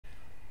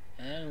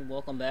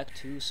welcome back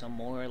to some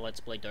more Let's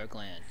Play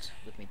Darklands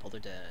with me,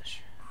 PolarDash.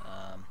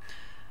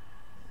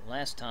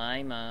 Last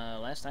time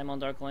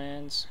on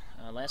Darklands,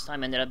 last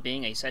time ended up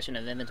being a session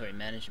of inventory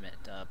management.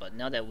 But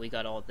now that we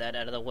got all that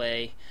out of the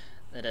way,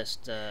 let us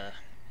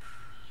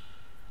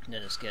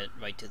get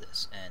right to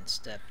this and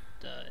step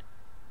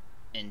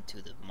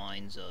into the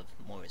mines of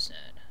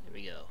MoresNet. Here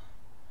we go.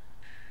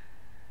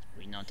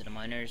 Reading on to the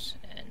miners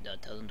and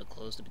tell them to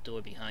close the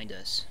door behind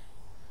us,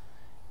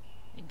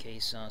 in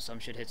case some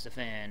shit hits the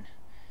fan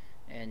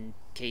and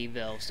cave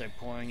valves start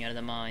pouring out of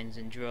the mines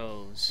in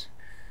droves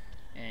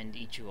and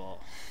eat you all.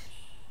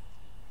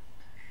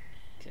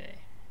 Okay.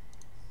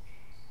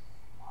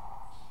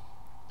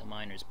 The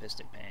miners pissed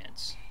their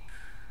pants.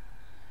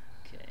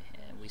 Okay,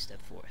 and we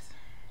step forth.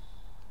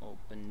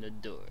 Open the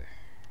door.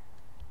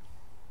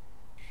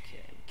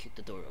 Okay, we kick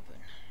the door open.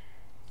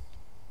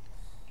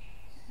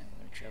 And we're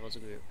gonna travel as a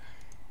group.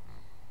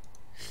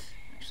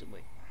 Actually,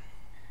 wait.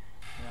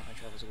 We're not gonna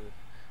travel as a group.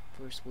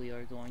 First, we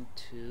are going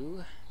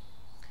to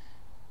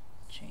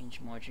change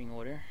marching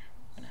order.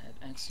 I'm gonna have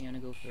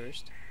Axiana go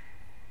first.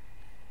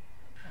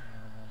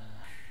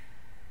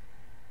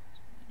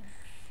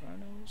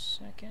 Inferno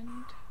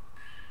second.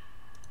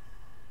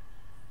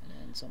 And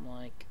then some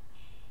like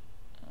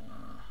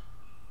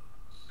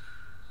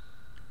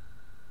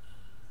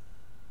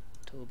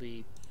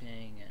Toby,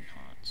 Ping, and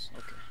Hans.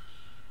 Okay.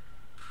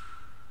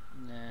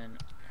 And then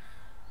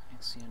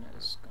Axiana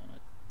is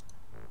gonna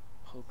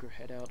poke her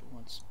head out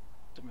once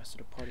the rest of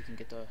the party can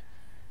get the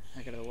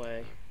heck out of the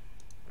way.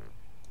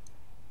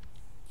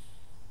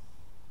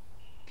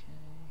 Okay.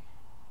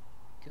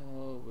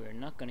 Go. We're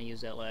not gonna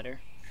use that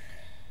ladder.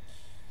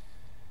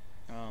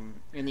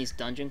 In these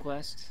dungeon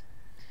quests,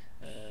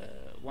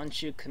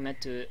 once you commit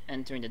to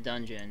entering the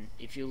dungeon,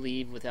 if you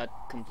leave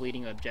without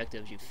completing your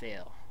objectives, you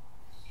fail.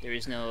 There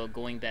is no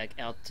going back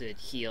out to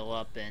heal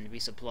up and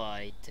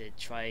resupply to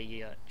try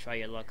your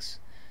luck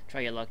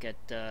at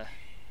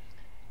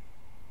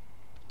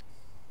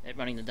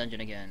running the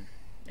dungeon again.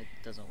 It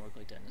doesn't work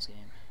like that in this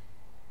game.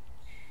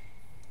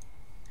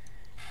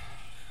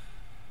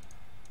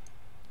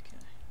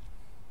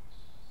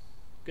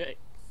 Okay.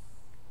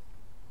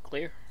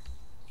 Clear.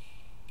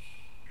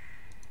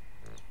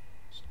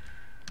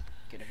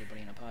 Get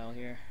everybody in a pile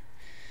here.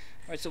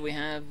 Alright, so we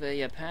have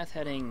a path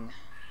heading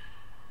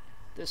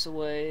this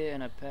away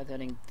and a path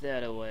heading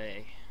that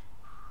away.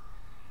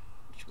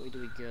 Which way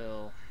do we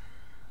go?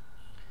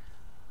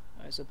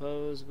 I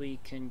suppose we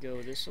can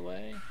go this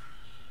way.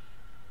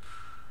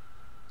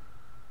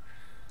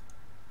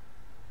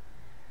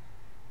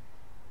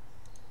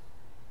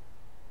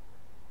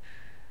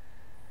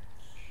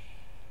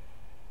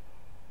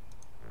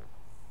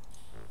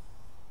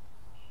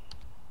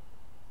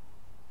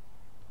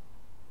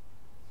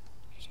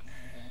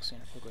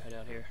 Gonna poke her head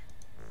out here.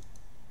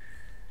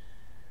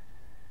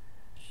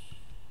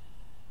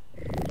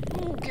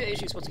 Okay,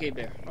 she's supposed to cave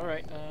bear.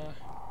 Alright,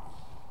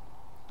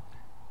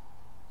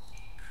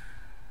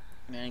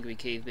 an angry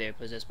cave bear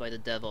possessed by the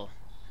devil.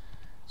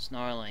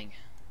 Snarling.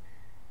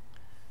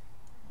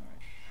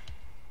 Alright.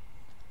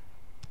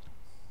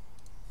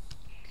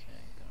 Okay,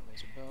 gonna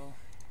raise her bow.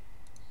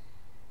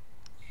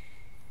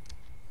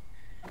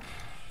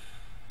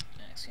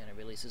 Axiana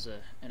releases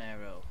an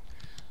arrow.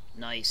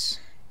 Nice.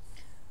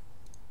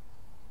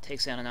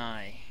 Takes out an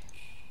eye.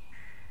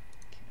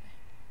 Okay.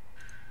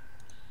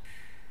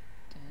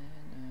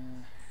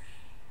 Then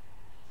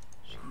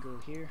she can go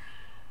here.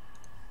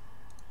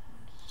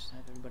 Just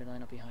have everybody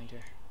line up behind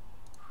her.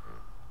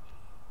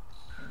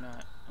 Or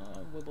not.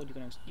 Well,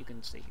 you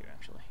can stay here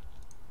actually.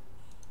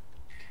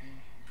 Okay.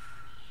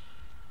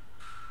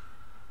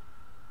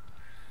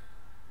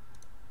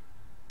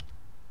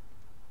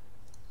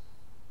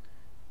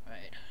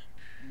 Right.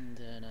 And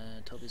then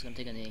Toby's gonna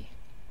take a knee.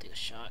 Take a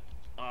shot.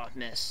 Oh,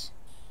 miss.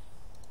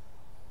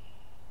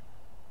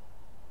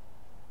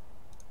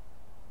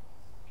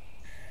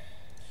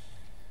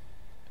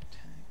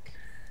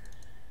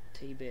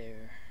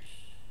 Bear.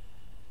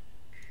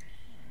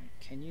 Alright,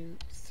 can you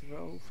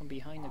throw from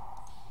behind the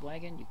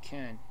wagon? You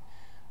can.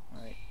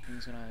 Alright, I'm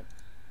just gonna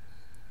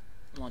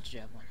launch a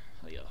javelin.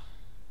 Oh yeah.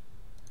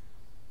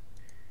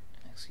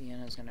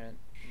 Axiana's gonna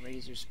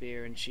raise her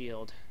spear and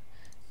shield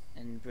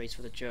and brace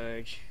for the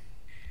charge.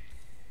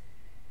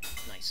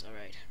 Nice,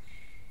 alright.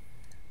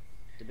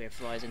 The bear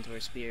flies into her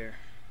spear.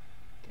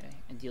 Okay,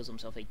 and deals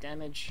himself 8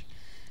 damage.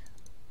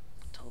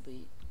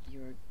 Toby,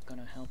 you're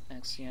gonna help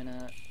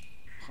Axiana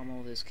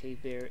pummel this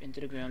cave bear into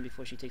the ground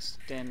before she takes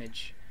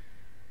damage.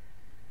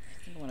 I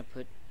think I want to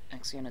put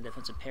Axiana in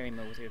defensive parry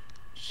mode with her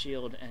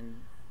shield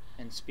and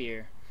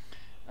spear.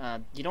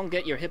 You don't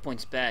get your hit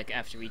points back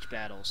after each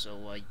battle,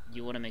 so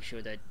you want to make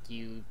sure that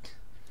you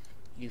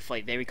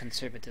fight very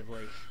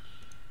conservatively.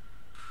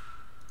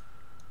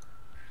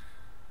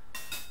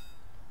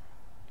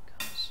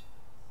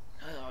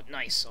 Oh,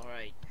 nice. All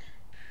right.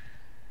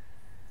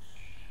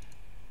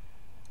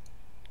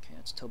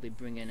 That's Toby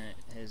bringing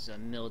his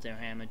military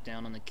hammer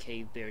down on the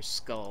cave bear's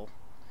skull.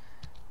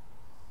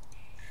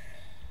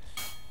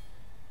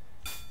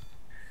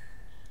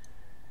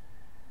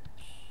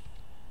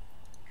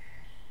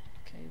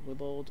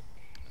 Wibold,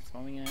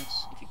 throwing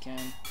axe, if you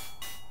can,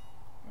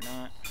 or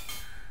not.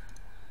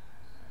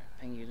 Alright,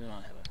 Peng, you do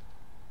not have a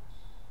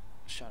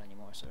shot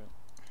anymore, so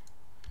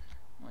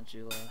why don't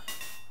you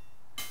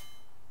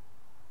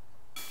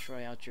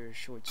try out your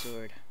short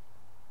sword.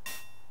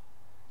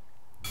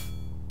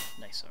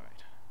 Nice,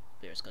 alright.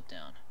 Bears cut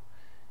down.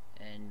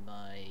 And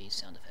my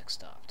sound effect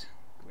stopped.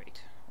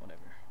 Great,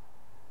 whatever.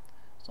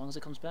 As long as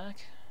it comes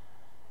back.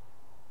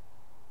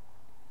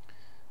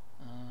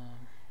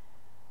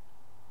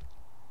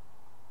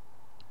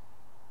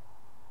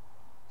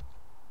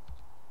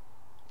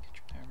 Get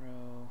your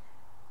arrow.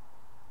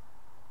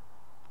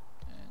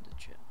 And a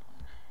jet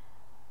one.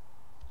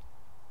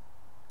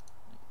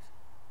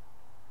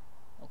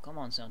 Oh, come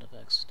on, sound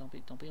effects. Don't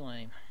be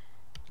lame.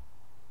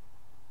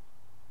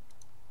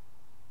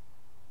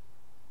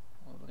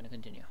 Oh, we're gonna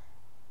continue.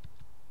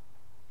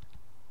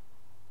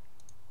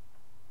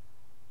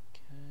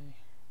 Okay.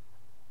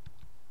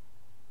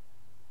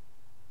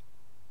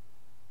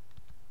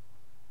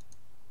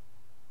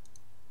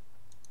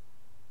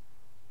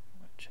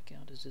 Check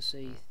out, is this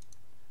a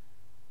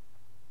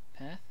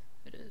path?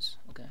 It is,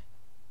 okay.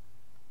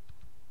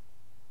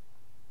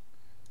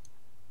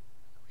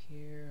 Go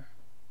here.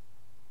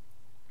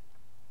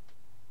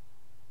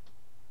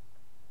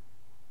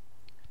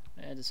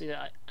 And to see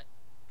that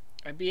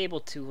I'd be able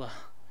to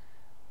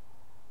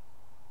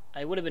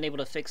I would have been able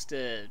to fix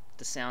the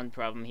sound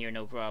problem here,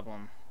 no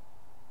problem,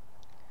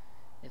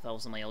 if I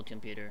was on my old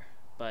computer.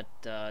 But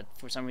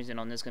for some reason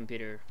on this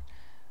computer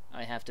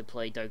I have to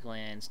play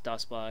Darklands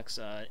DOSBox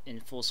in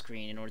full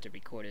screen in order to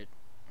record it,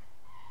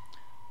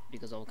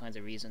 because of all kinds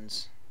of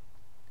reasons.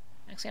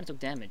 Actually, I took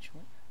damage.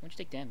 Why'd you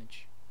take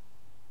damage?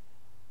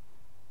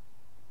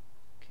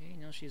 Okay,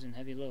 now she's in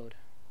heavy load.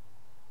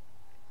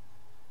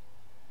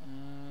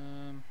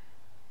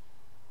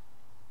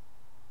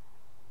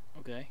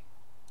 Okay.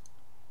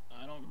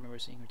 I don't remember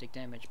seeing her take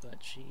damage,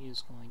 but she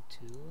is going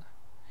to...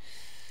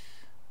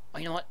 Oh,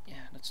 you know what?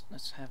 Yeah,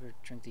 let's have her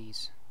drink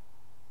these.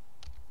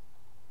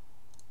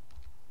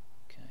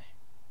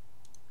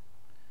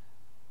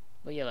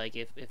 But yeah, like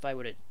if I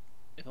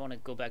want to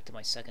go back to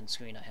my second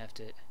screen, I have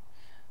to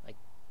like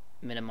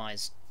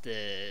minimize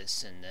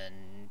this and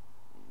then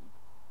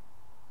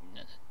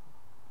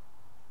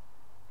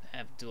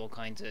have do all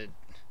kinds of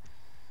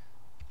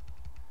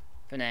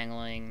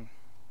finagling,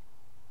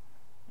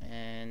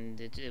 and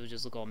it would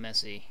just look all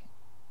messy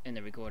in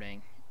the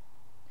recording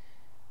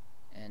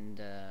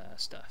and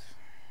stuff.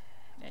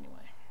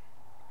 Anyway,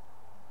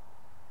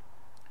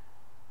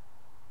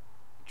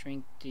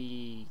 drink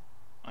the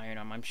Iron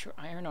Arm. I'm sure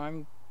Iron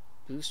Arm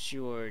boosts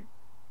your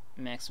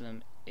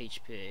maximum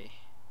HP.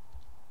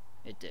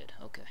 It did.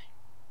 Okay.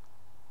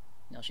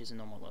 Now she's in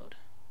normal load.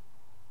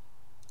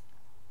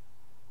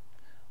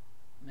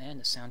 Man,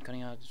 the sound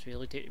cutting out is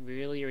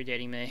really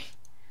irritating me.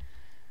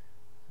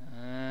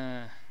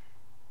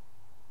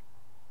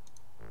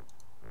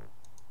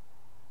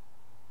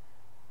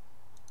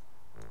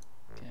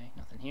 Okay,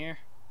 nothing here.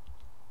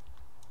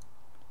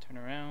 Turn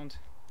around.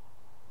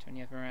 Turn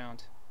the F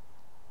around.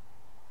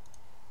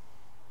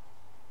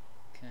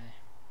 Okay.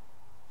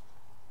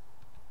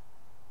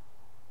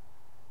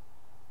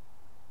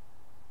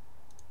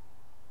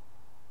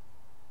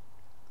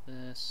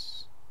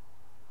 This.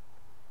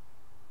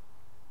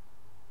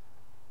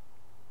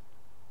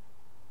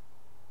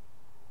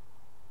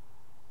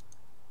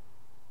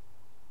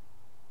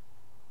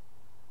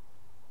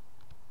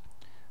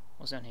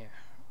 What's down here?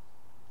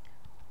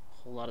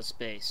 A whole lot of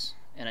space.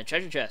 And a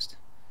treasure chest.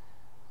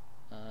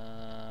 Okay.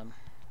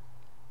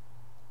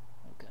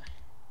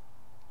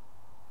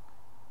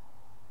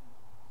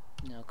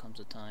 Now comes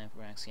the time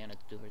for Axiana to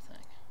do her thing.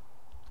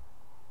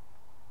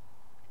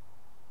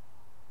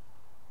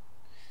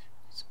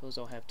 I suppose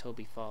I'll have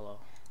Toby follow.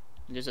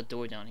 And there's a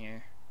door down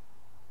here.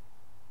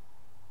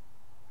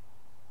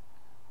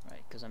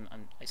 Right, because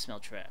I smell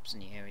traps in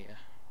the area.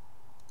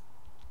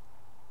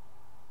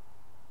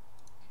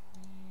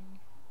 Okay,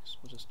 so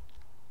we'll just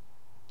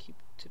keep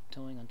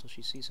tiptoeing until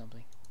she sees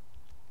something.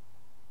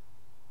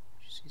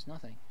 She sees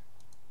nothing.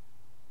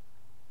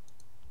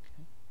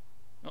 Okay.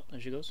 Oh,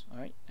 there she goes.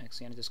 Alright,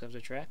 Axiana discovers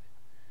a trap.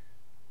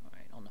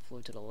 Alright, on the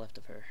floor to the left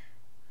of her.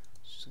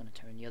 She's gonna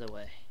turn the other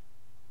way.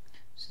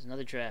 This is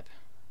another trap.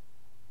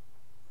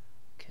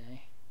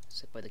 Okay.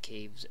 Set by the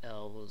cave's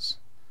elves.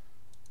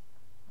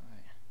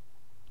 Alright.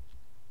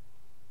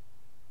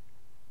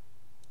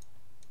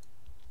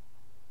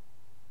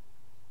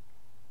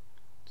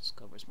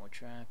 Discovers more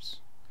traps.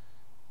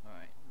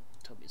 Alright.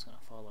 Toby's gonna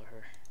follow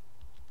her.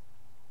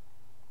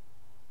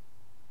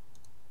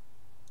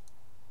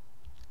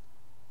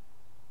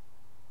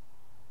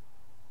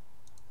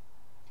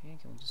 Okay,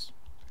 can we just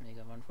make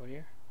a run for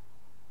here?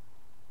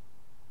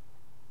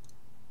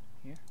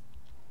 Here.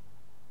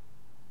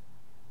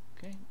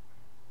 Okay.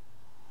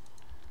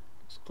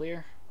 Looks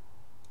clear.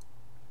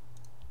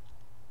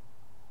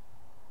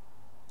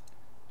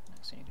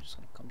 Next thing, you're just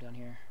gonna come down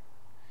here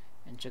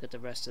and check out the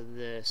rest of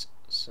this.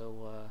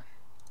 So,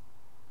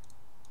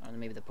 I don't know,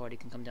 maybe the party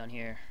can come down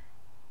here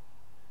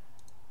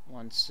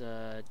once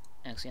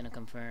Axiana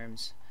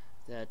confirms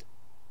that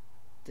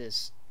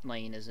this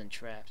lane isn't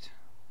trapped.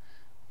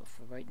 But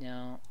for right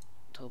now,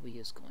 Toby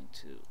is going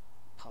to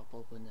pop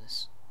open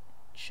this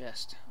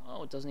chest.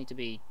 Oh, it doesn't need to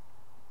be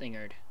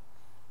thingered.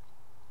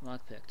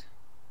 Lockpicked.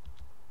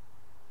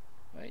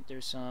 Right,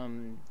 there's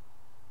some...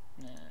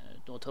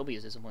 well, Toby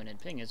is disappointed.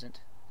 Ping isn't.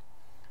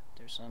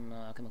 There's some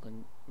chemical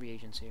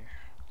reagents here.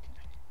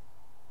 Okay.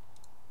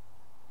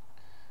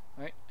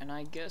 Alright, and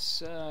I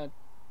guess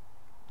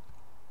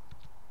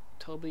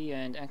Toby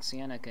and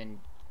Axiana can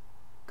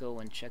go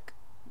and check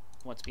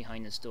what's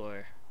behind this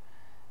door,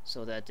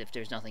 so that if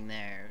there's nothing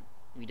there,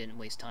 we didn't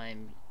waste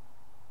time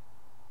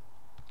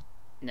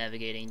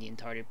navigating the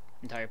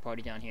entire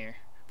party down here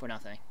for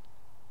nothing.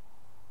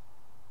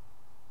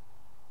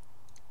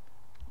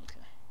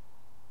 Okay.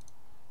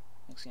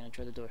 Axiana,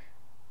 try the door.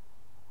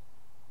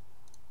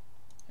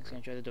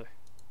 Axiana, try the door.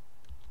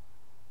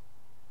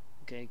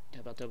 Okay,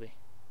 how about Toby?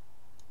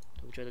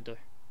 Toby, try the door.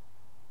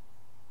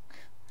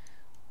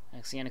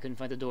 Axiana couldn't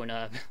find the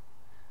doorknob.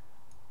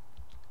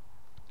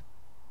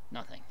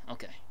 Nothing.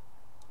 Okay.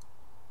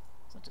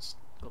 So I'll just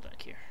go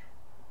back here.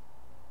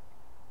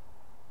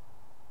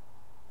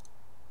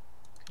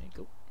 Okay,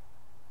 go.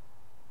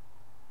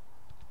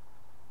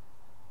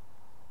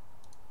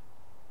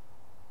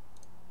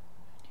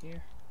 And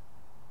here.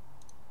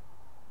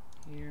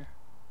 Here.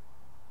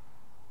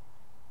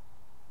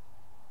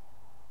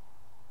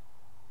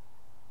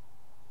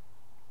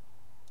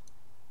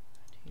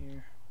 And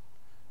here.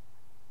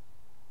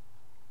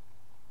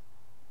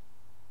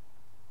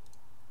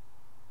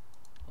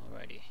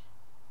 Alrighty.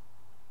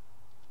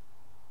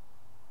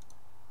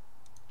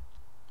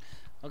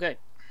 Okay.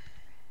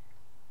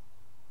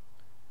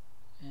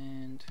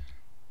 And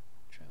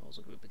travel as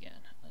a group again.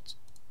 Let's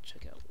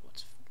check out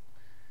what's...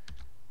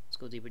 Let's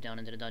go deeper down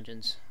into the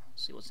dungeons.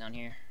 See what's down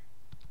here.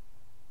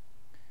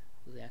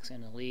 With the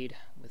accent in the lead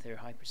with her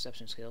high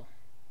perception skill.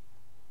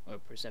 Or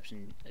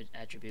perception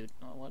attribute.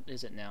 Oh, what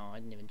is it now? I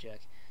didn't even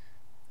check.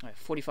 Alright,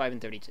 45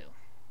 and 32.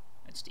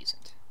 That's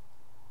decent.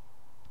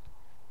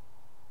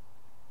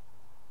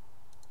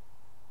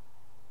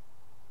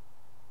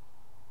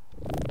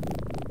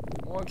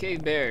 More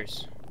cave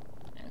bears.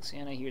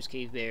 Axiana hears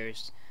cave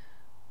bears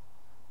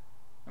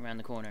around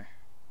the corner.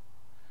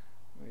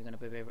 We're gonna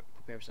prepare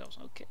ourselves.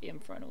 Okay,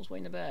 Inferno's way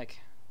in the back.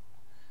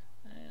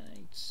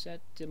 I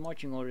set the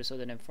marching order so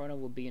that Inferno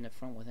will be in the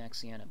front with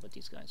Axiana, but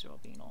these guys are all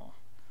being all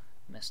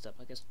messed up.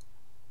 I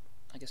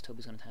guess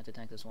Toby's gonna have to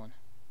tank this one.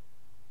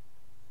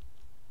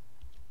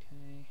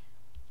 Okay.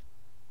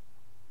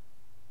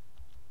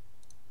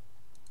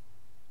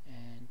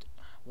 And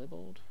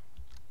Wibold.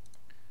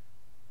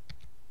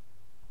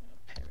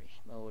 Parry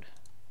mode.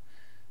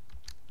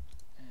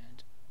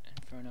 And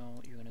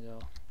Inferno, you're gonna go.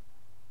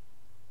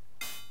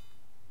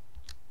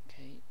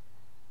 Okay.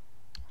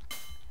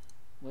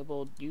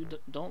 Wibold, you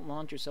don't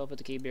launch yourself at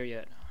the cave bear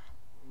yet.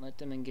 Let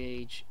them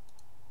engage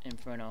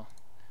Inferno.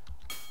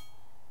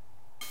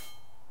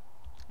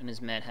 And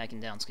his mad hacking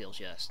down skills,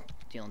 yes.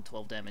 Dealing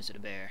 12 damage to the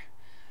bear.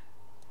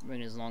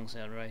 Bring his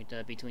longsword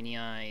right between the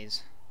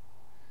eyes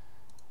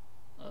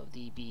of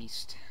the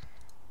beast.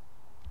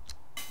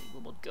 Okay,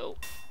 Wibold, go.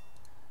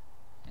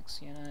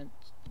 Axiana,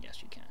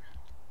 yes you can.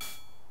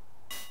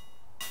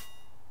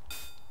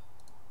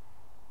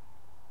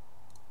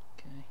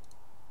 Okay.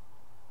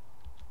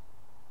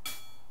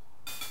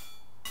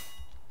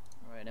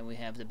 Alright, and we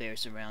have the bear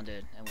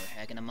surrounded, and we're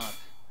hacking them up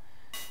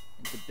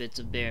into bits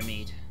of bear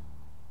meat.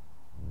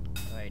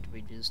 Alright,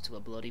 reduced to a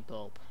bloody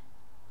pulp.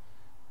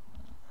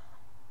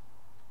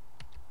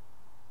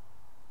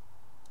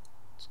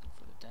 Let's go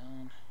further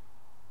down.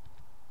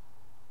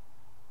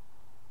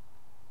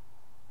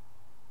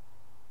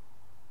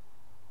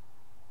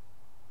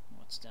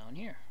 What's down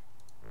here?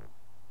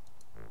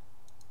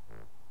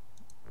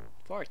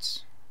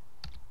 Farts.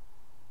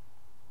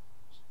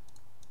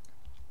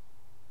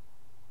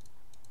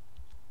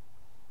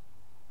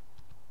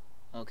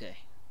 Okay.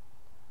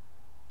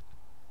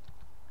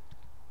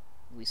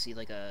 We see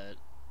like a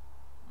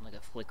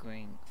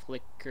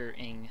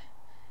flickering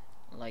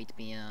light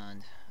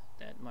beyond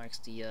that marks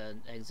the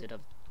exit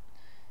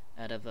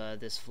out of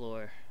this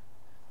floor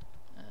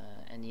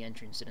and the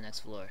entrance to the next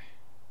floor.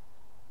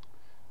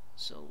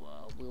 So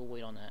we'll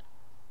wait on that.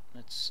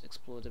 Let's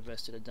explore the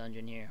rest of the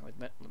dungeon here, or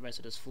the rest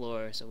of this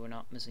floor, so we're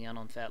not missing out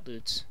on fat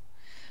loots.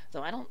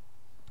 Though I don't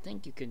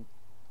think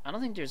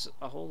there's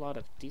a whole lot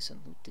of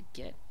decent loot to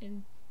get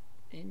in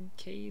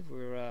cave,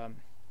 or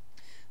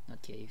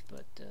not cave,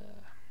 but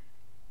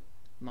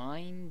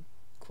mine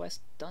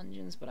quest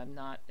dungeons, but I'm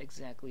not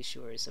exactly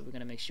sure, so we're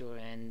gonna make sure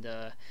and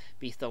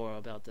be thorough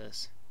about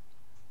this.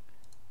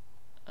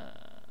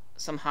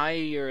 Some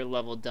higher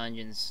level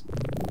dungeons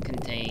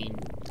contain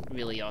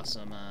really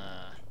awesome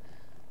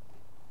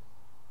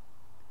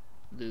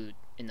loot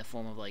in the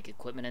form of like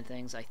equipment and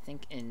things. I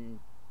think in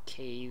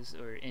caves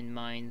or in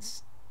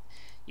mines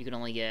you can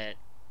only get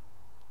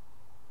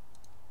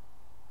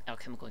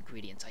alchemical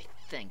ingredients, I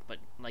think, but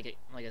like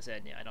I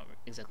said, yeah, I don't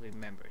exactly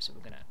remember, so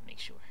we're gonna make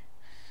sure.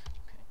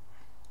 Okay.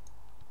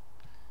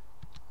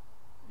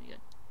 We got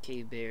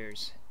cave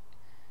bears.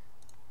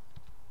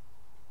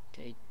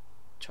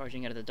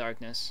 charging out of the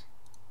darkness.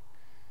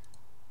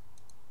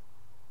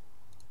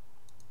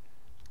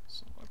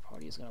 So our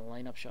party is going to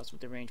line up shots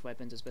with the ranged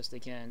weapons as best they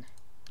can.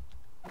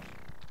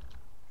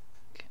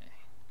 Okay.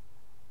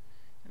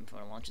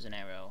 Inferno launches an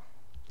arrow.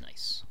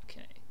 Nice.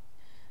 Okay.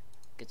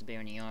 Gets the bear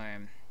in the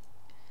arm.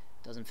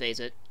 Doesn't phase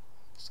it.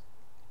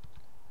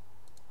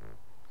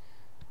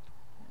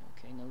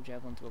 Okay, no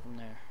javelin throw from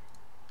there.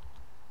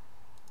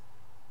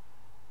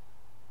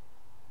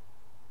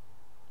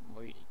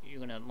 Or you're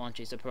gonna launch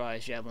a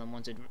surprise javelin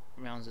once it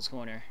rounds this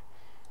corner.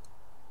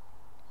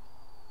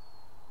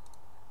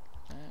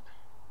 That.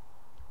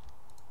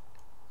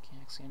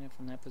 Can't scan it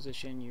from that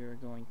position. You're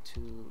going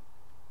to.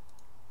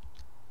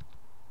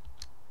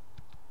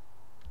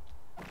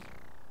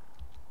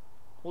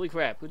 Holy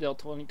crap! Who dealt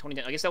 20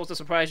 damage? I guess that was the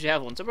surprise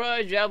javelin.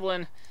 Surprise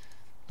javelin.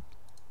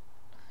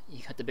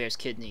 You got the bear's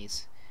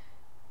kidneys.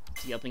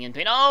 It's yelping in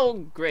pain.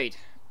 Oh, great!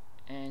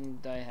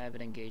 And I have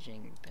it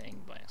engaging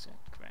ping by accident.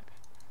 Crap.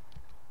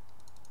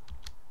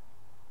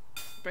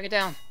 Bring it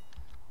down!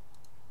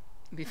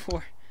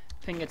 Before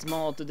ping gets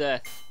mauled to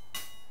death.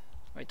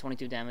 Right,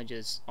 22 damage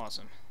is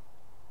awesome.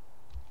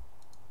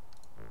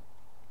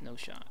 No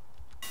shot.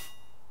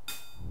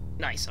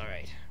 Nice,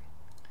 alright.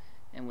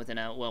 And with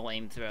a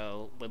well-aimed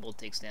throw, Wibble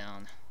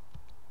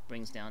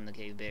brings down the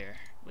cave bear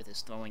with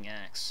his throwing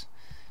axe.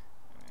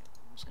 Alright,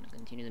 I'm just gonna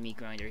continue the meat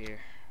grinder here.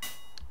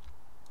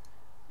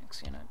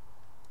 Next,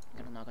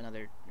 gonna knock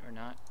another, or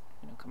not,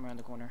 come around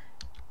the corner.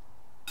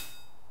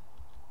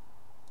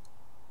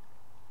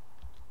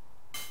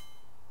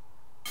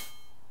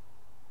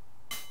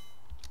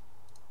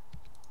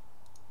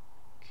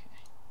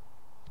 Okay.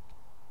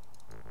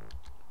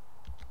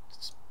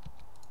 Let's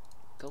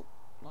go,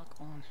 lock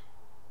on.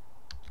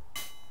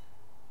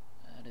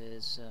 That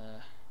is,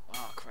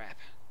 oh crap.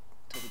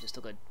 Toby just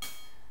took a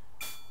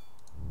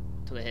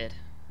hit.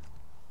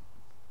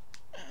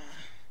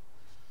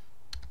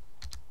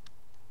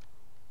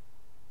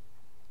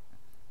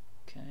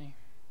 Okay.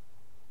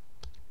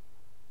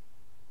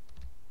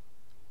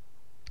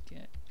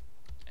 Get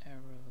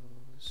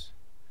arrows.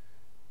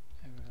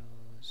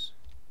 Arrows.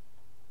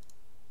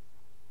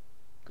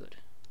 Good.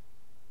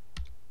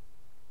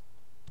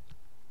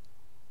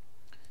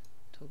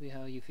 Toby,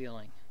 how are you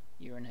feeling?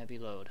 You're in heavy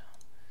load.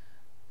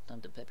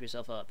 Time to pep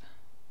yourself up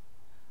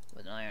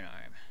with an iron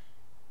arm.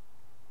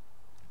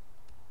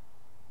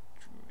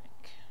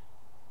 Drink.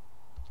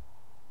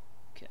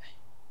 Okay.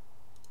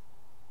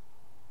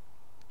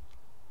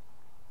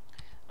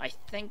 I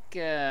think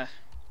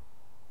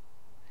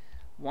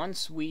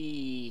once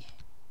we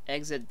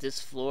exit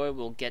this floor,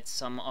 we'll get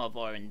some of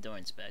our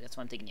endurance back. That's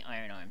why I'm taking the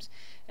iron arms.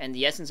 And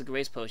the Essence of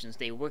Grace potions,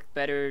 they work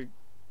better.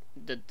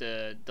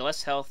 The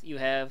less health you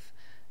have,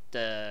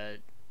 the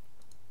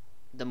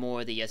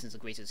more the Essence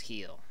of Graces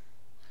heal.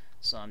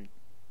 So I'm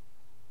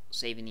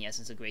saving the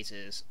Essence of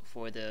Graces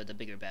for the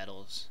bigger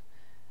battles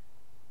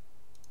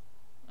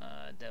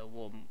that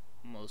we'll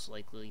most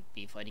likely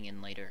be fighting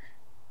in later.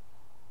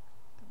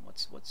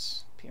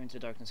 What's peering into the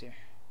darkness here?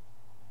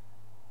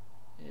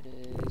 It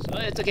is. Oh,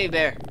 it's a cave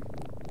bear.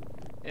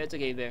 It's a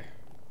cave bear.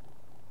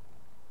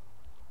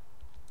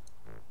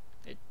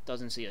 It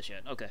doesn't see us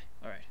yet. Okay,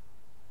 all right.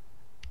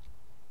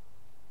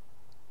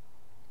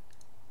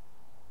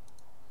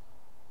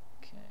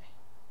 Okay.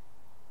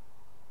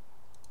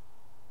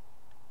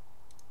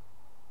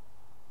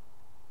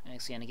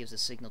 Axiana gives a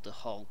signal to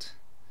halt,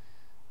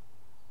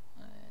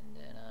 and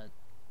then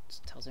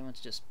tells everyone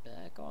to just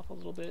back off a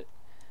little bit.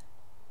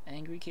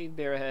 Angry cave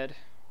bear ahead.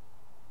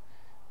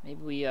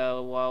 Maybe we,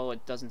 while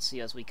it doesn't see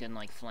us, we can,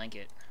 like, flank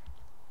it.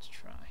 Let's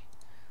try.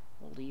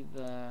 We'll leave,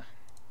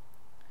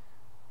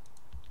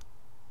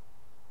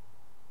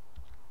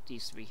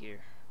 these three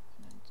here.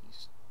 And then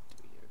these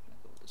three are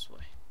gonna go this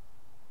way.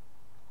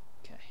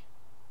 Okay.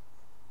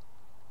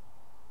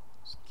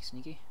 Sneaky,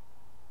 sneaky.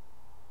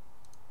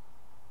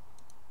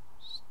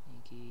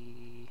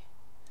 Sneaky.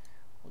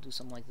 We'll do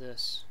something like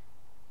this.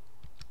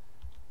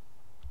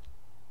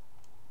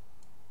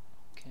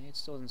 Okay, it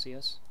still doesn't see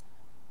us.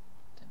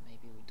 Then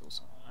maybe we do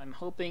something. I'm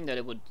hoping that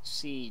it would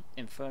see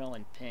Inferno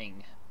and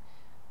Ping,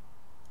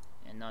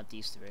 and not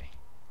these three.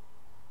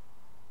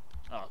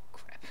 Oh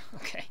crap!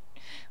 Okay,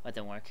 that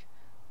didn't work.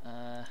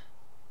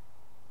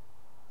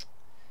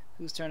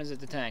 Whose turn is it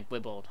to tank?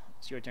 Wibbold.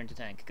 It's your turn to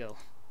tank. Go.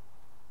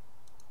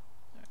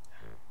 Right.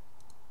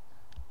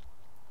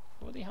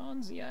 For the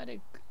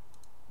Hanseatic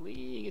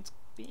League, it's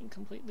being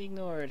completely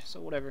ignored. So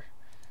whatever.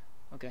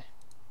 Okay.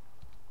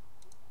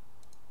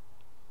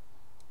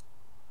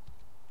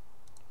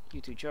 You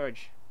two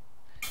charge.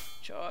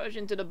 Charge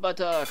into the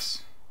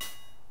buttocks.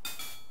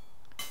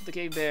 The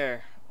cave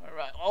bear.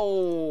 Alright.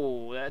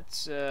 Oh,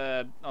 that's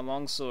a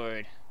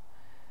longsword.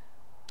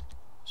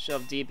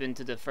 Shoved deep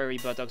into the furry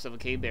buttocks of a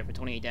cave bear for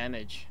 28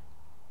 damage.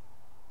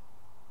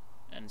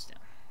 And it's down.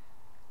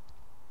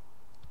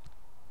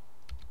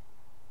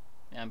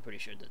 Yeah, I'm pretty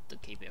sure that the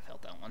cave bear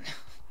felt that one.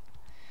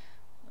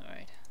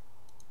 Alright.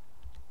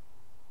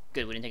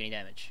 Good, we didn't take any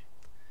damage.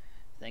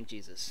 Thank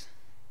Jesus.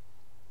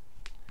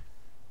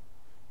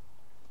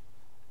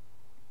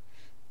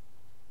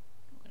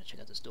 check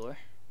out this door.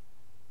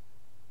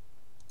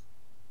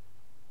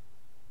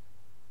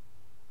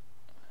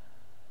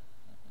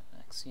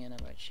 Sienna,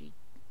 right, she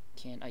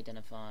can't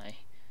identify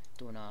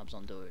doorknobs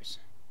on doors.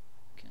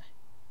 Okay.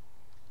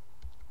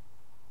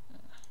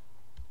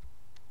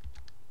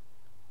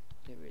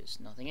 There is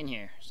nothing in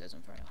here, says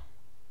Inferno.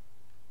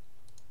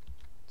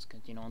 Let's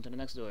continue on to the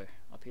next door,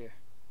 up here.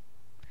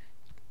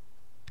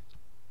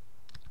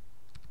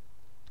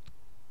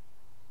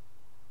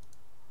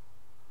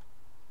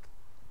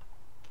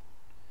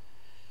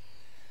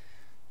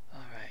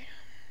 Alright.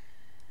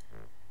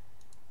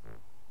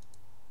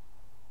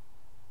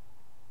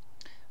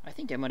 I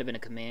think there might have been a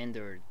command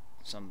or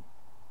some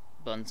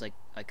buttons like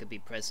I could be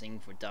pressing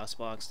for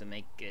DOSBox to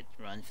make it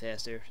run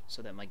faster,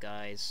 so that my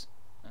guys,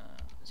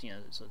 you know,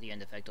 so the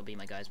end effect will be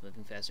my guys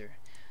moving faster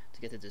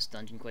to get to this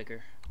dungeon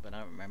quicker. But I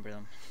don't remember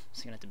them, so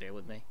you're gonna have to bear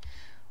with me.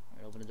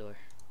 Alright, open the door.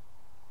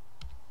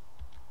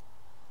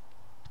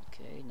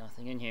 Okay,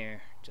 nothing in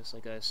here. Just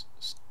like a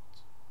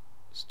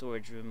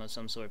storage room of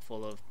some sort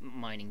full of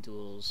mining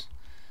tools.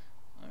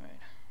 Alright.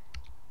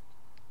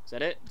 Is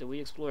that it? Did we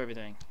explore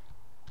everything?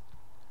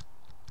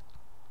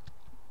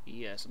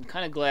 Yes, I'm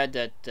kind of glad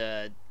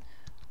that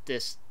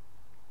this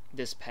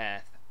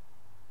path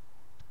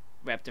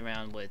wrapped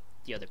around with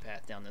the other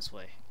path down this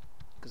way,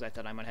 because I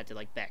thought I might have to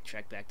like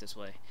backtrack back this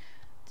way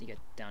to get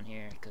down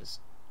here, because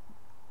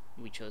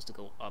we chose to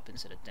go up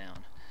instead of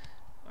down.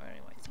 Alright,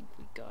 anyway, I think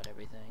we got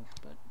everything,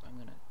 but I'm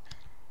gonna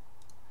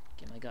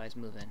get my guys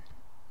moving.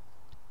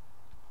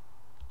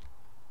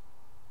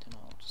 Then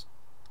I'll just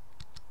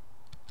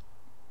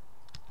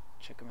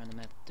check around the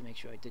map to make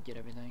sure I did get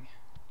everything.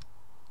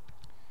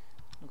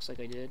 Looks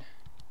like I did.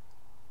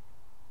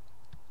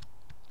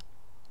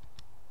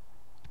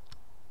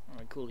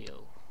 Alright,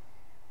 coolio.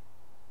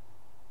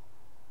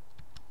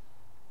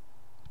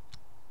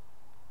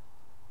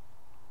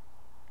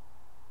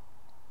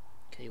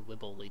 Okay,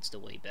 Wibble leads the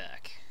way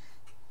back.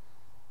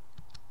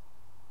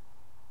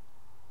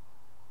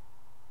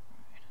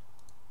 Alright.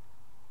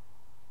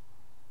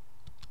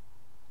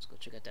 Let's go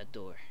check out that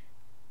door.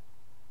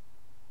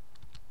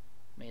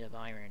 Made of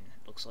iron,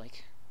 it looks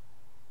like.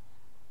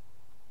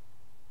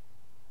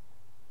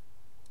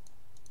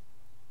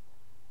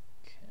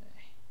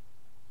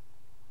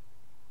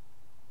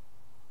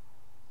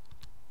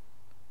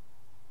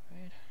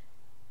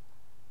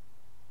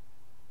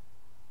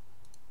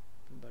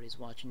 Everybody's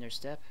watching their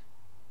step.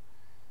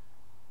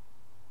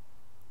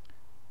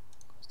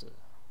 Because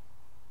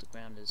the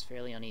ground is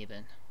fairly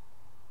uneven.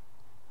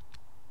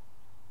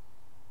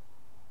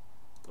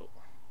 Go.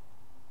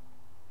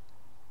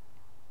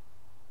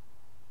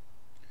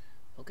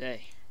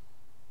 Okay.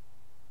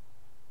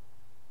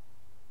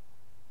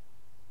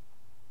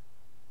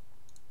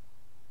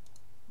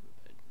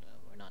 But,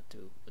 we're not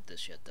through with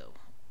this yet, though.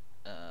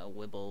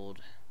 Wibbled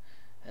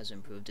has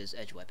improved his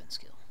edge weapon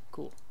skill.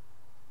 Cool.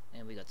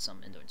 And we got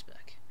some endurance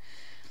back.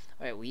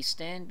 Alright, we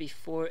stand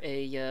before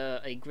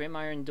a grim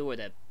iron door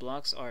that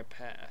blocks our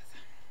path.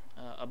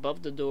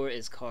 Above the door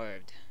is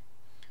carved.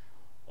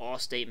 All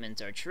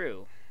statements are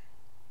true.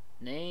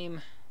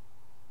 Name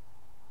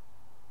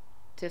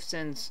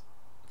Tifson's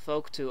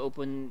folk to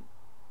open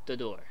the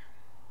door.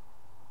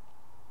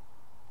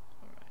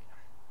 Alright.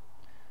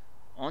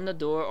 On the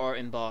door are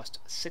embossed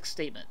 6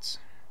 statements.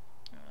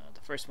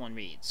 The first one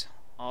reads,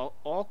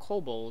 All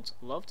kobolds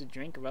love to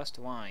drink rust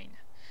wine.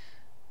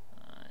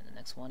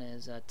 Next one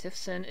is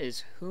Tifson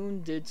is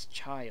Hundid's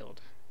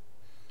child.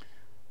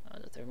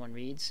 The third one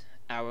reads,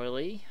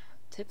 hourly,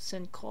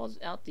 Tifson calls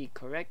out the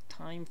correct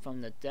time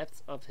from the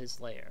depths of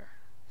his lair.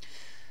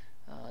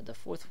 The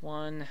fourth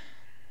one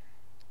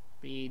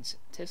reads,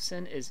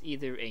 Tifson is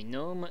either a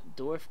gnome,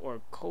 dwarf,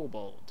 or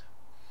kobold.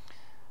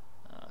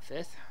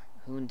 Fifth,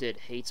 Hundid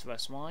hates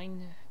rust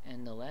wine.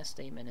 And the last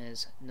statement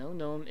is, no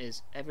gnome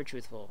is ever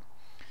truthful.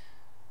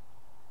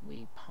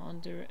 We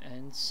ponder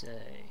and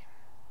say.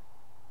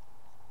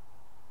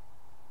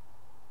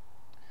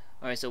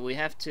 Alright, so we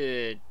have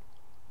to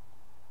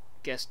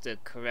guess the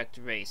correct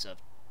race of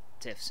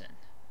Tifson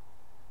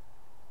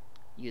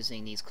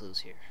using these clues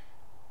here.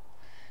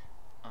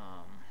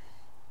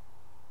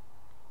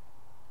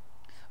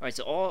 Alright,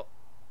 so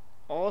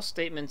all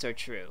statements are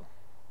true.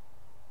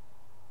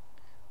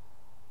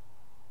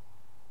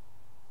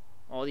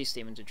 All these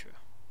statements are true.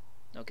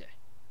 Okay.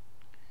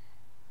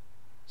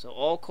 So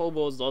all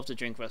kobolds love to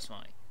drink rust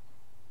wine.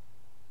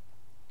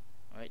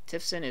 Alright,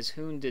 Tifson is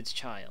Hundid's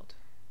child.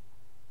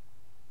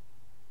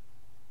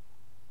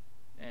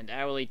 And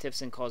hourly,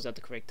 Tifson calls out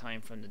the correct time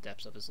from the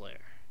depths of his lair.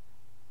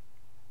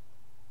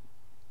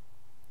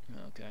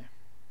 Okay.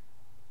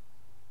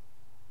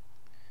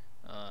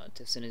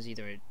 Tifson is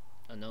either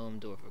a gnome,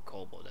 dwarf, or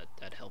kobold.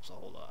 That helps a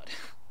whole lot.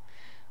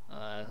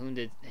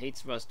 Hundid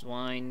hates rust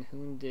wine.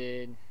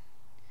 Hundid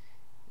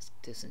is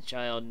Tifson's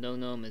child. No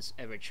gnome is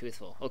ever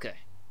truthful. Okay.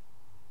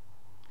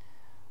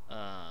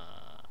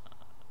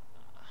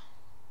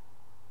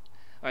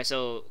 Alright,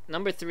 so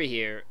number 3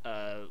 here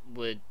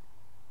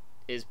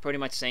is pretty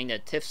much saying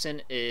that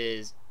Tifson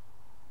is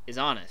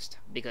honest,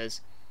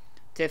 because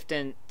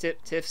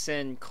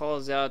Tifson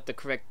calls out the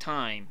correct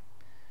time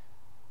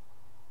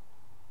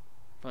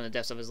from the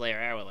depths of his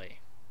lair hourly.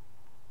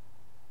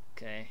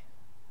 Okay.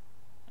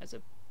 That's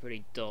a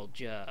pretty dull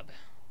job.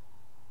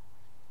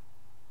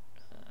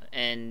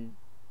 And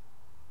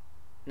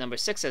number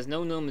 6 says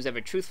no gnome is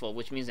ever truthful,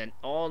 which means that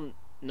all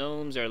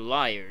gnomes are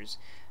liars.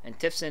 And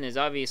Tifson is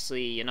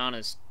obviously an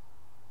honest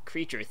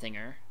creature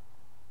thinger,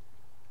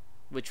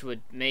 which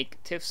would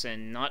make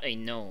Tifson not a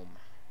gnome.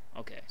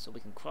 Okay, so we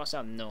can cross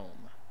out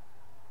gnome.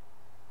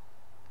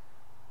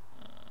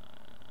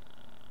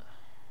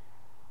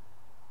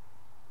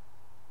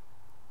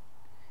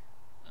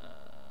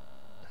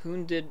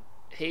 Hunded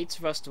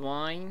hates rust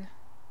wine.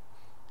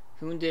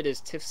 Hunded is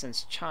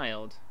Tifson's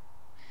child.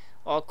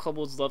 All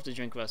kobolds love to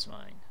drink rust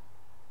wine.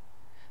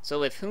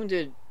 So if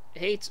Hunded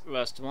hates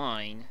rust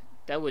wine,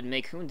 that would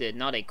make Hunded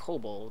not a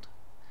kobold.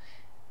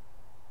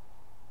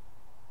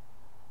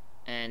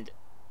 And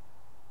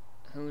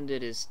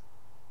Hunded is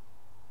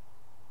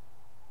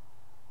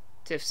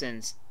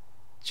Tifson's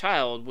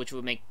child, which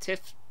would make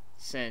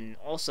Tifson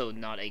also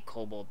not a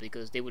kobold,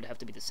 because they would have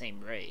to be the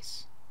same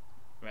race,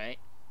 right?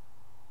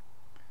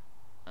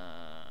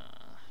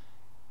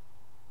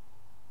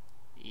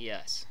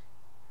 Yes.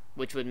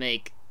 Which would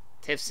make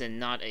Tifson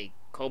not a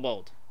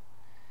kobold.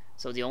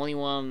 So the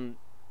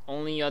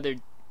only other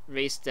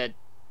race that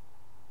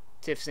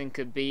Tifson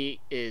could be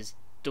is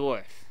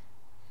dwarf,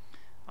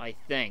 I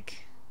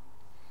think.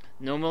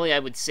 Normally I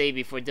would say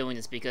before doing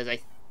this, because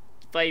if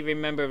I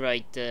remember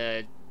right,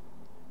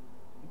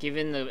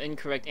 given the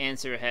incorrect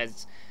answer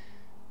has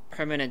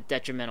permanent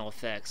detrimental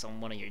effects on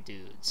one of your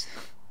dudes.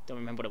 Don't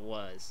remember what it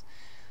was.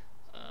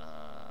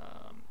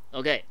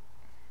 Okay.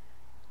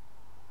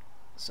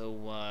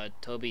 So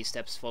Toby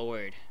steps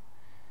forward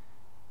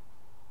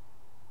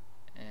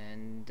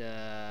and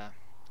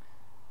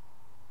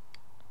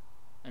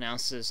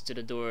announces to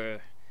the door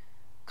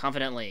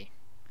confidently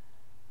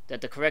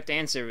that the correct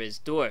answer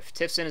is dwarf.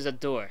 Tifson is a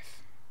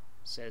dwarf,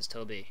 says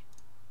Toby.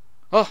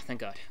 Oh, thank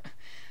God.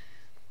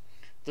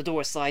 The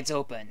door slides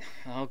open.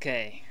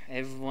 Okay,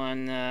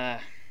 everyone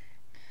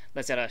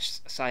lets out a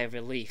sigh of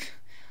relief.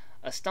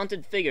 A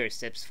stunted figure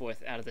steps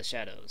forth out of the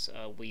shadows.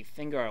 We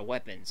finger our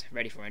weapons,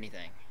 ready for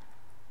anything.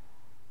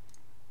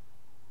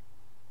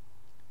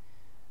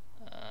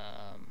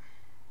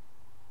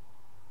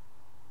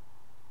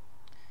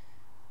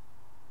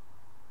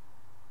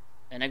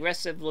 An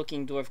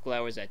aggressive-looking dwarf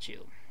glowers at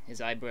you,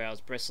 his eyebrows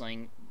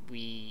bristling.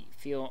 We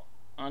feel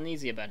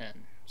uneasy about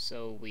him,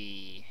 so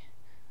we...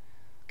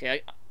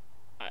 Okay,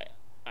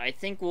 I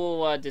think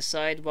we'll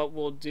decide what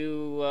we'll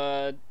do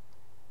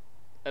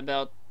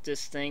about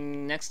this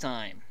thing next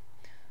time.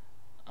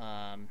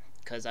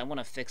 Because I want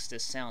to fix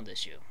this sound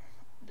issue.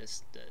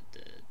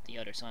 The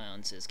utter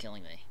silence is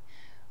killing me.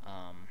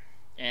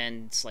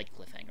 And slight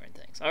cliffhanger and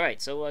things.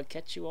 Alright, so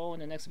catch you all in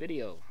the next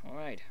video.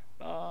 Alright,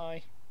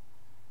 bye.